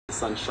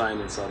sun's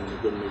shining, so I'm in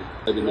a good mood.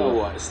 You know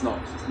what? It's not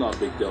a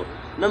big deal.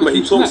 Remember,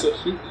 he talks.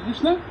 Did you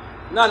snap?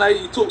 No,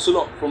 he talks a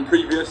lot from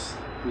previous.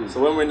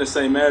 So when we're in the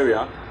same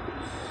area,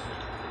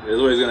 there's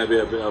always going to be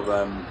a bit of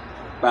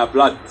bad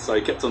blood. So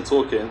he kept on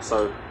talking.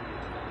 So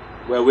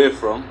where we're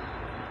from,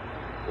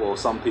 or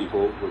some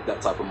people with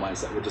that type of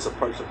mindset, would just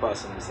approach the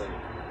person and say,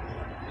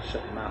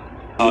 "Shut your mouth."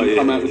 Oh yeah.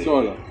 Come out the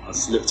toilet. I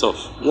slipped off.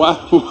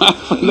 What?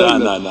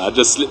 No. I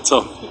just slipped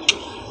off.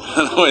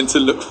 And I went to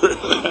look for it.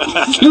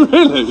 Did you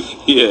really?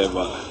 Yeah,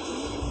 but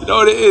you know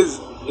what it is?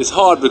 It's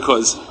hard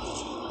because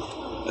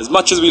as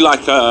much as we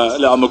like,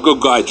 I'm a good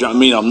guy. Do you know what I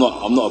mean? I'm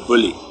not a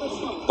bully,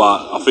 but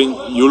I think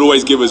you'll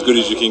always give as good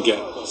as you can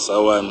get.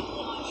 So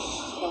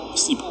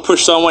you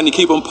push someone, you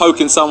keep on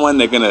poking someone,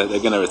 they're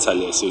gonna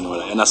retaliate sooner or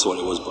later, and that's what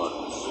it was, bro.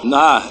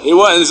 Nah, it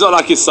wasn't. It's not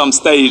like it's some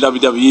stage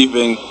WWE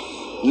thing.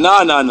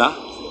 Nah.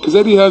 Because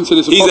Eddie Hearn said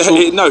it's a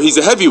he's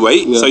a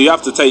heavyweight, yeah. So you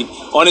have to take.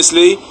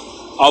 Honestly,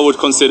 I would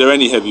consider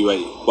any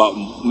heavyweight, but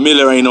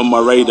Miller ain't on my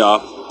radar.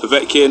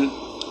 Povetkin,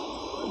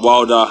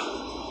 Wilder.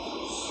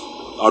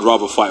 I'd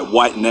rather fight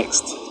White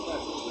next.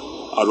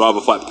 I'd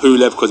rather fight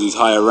Pulev because he's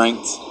higher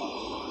ranked.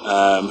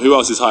 Who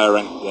else is higher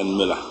ranked than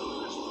Miller?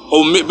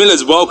 Oh,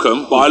 Miller's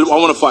welcome, but I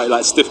want to fight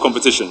like stiff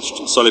competition,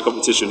 solid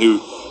competition, who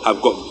have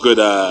got good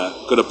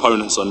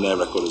opponents on their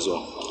record as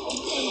well.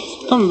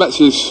 Coming back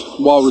to this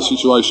Wilder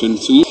situation,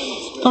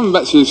 Coming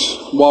back to this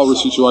Wilder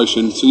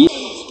situation,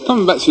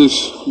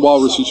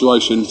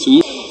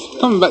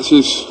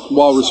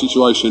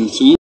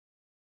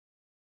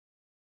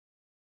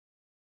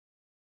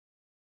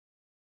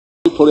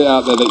 put it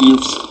out there that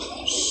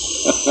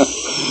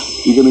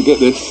you're going to get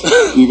this.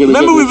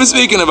 Remember we've been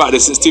speaking about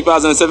this since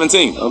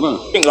 2017. I know.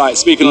 I think like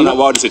speaking on that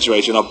Wilder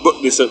situation, I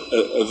booked this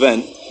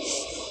event,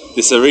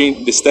 this arena,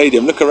 this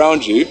stadium. Look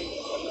around you,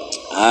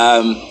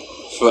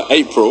 for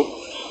April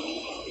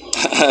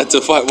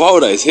to fight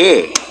Wilder. It's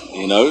here.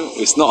 You know,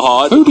 it's not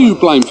hard. Who do you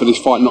blame for this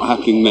fight not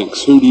happening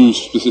next? Who do you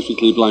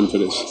specifically blame for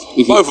this?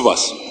 Both of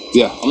us.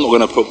 Yeah. I'm not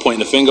going to point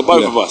the finger.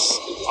 Both of us.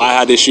 I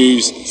had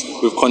issues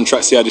with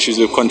contracts. He had issues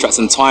with contracts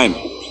and time.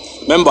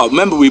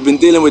 Remember, we've been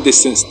dealing with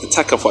this since the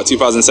Taka fight,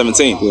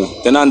 2017.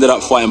 Yeah. Then I ended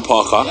up fighting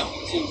Parker.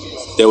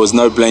 There was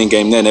no blame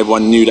game then.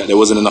 Everyone knew that there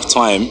wasn't enough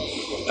time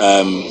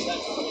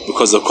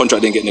because the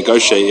contract didn't get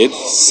negotiated.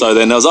 So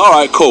then I was all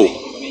right, cool,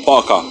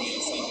 Parker.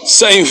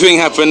 Same thing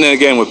happened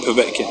again with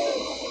Povetkin.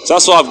 So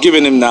that's why I've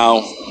given him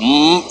now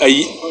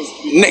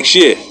next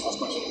year.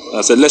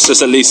 I said, let's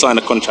just at least sign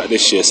a contract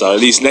this year. So at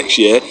least next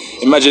year,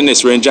 imagine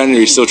this, we're in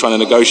January still trying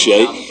to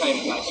negotiate.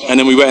 And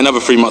then we wait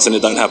another 3 months and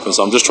it don't happen.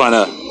 So I'm just trying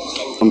to...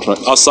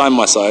 Contract. I'll sign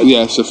my side.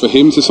 Yeah, so for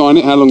him to sign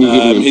it, how long are you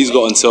giving him? He's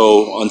got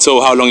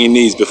until how long he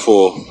needs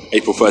before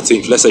April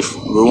 13th. Let's say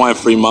rewind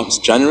 3 months,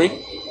 January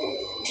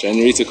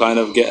to kind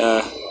of get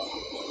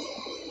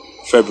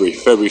February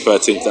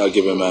 13th, that'll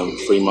give him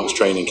 3 months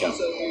training camp.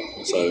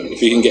 So if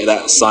he can get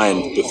that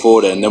signed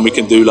before then we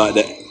can do like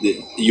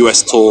the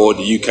US tour,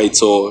 the UK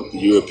tour, the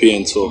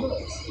European tour,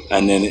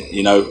 and then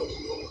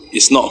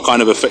it's not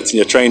kind of affecting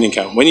your training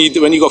camp. When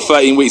you got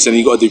 13 weeks and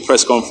you got to do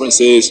press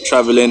conferences,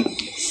 traveling,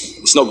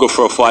 it's not good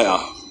for a fighter.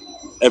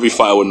 Every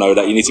fighter would know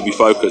that you need to be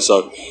focused.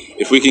 So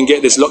if we can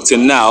get this locked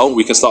in now,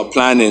 we can start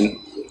planning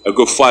a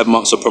good 5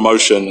 months of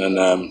promotion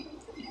and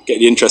get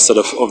the interest of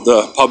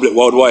the public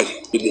worldwide.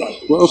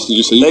 What else did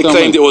you say? They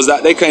claimed it was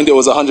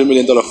a $100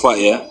 million fight,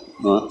 yeah.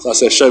 Right. So I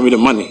said, show me the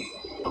money.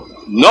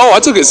 No, I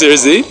took it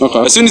seriously.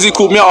 Okay. As soon as he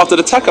called me out after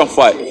the Takam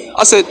fight,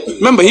 I said,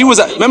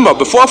 remember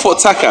before I fought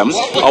Takam,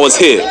 I was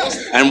here.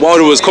 And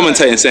Wilder was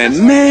commentating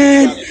saying,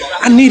 man,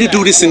 I need to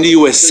do this in the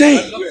USA.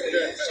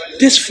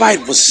 This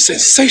fight was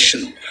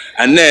sensational.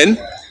 And then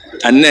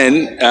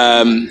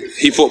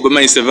he fought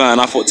Bermain Sevan,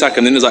 I fought Takam,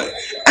 and then he was like,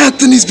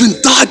 Anthony's been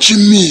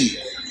dodging me.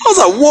 I was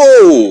like,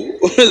 whoa.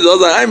 I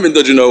was like, I ain't been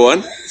dodging no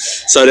one.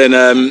 So then,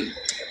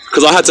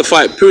 because I had to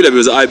fight Pulev, it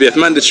was an IBF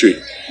mandatory.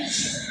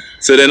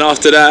 So then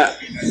after that,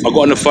 I got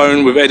on the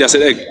phone with Eddie. I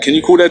said, hey, can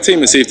you call their team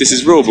and see if this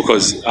is real?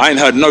 Because I ain't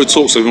heard no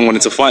talks of him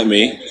wanting to fight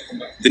me.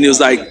 Then he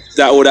was like,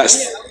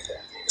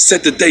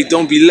 set the date,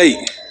 don't be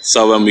late.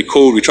 So we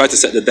called, we tried to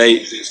set the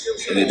date,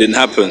 and it didn't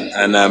happen.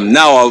 And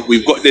now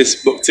we've got this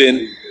booked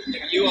in,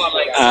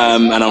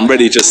 and I'm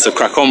ready just to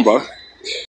crack on, bro.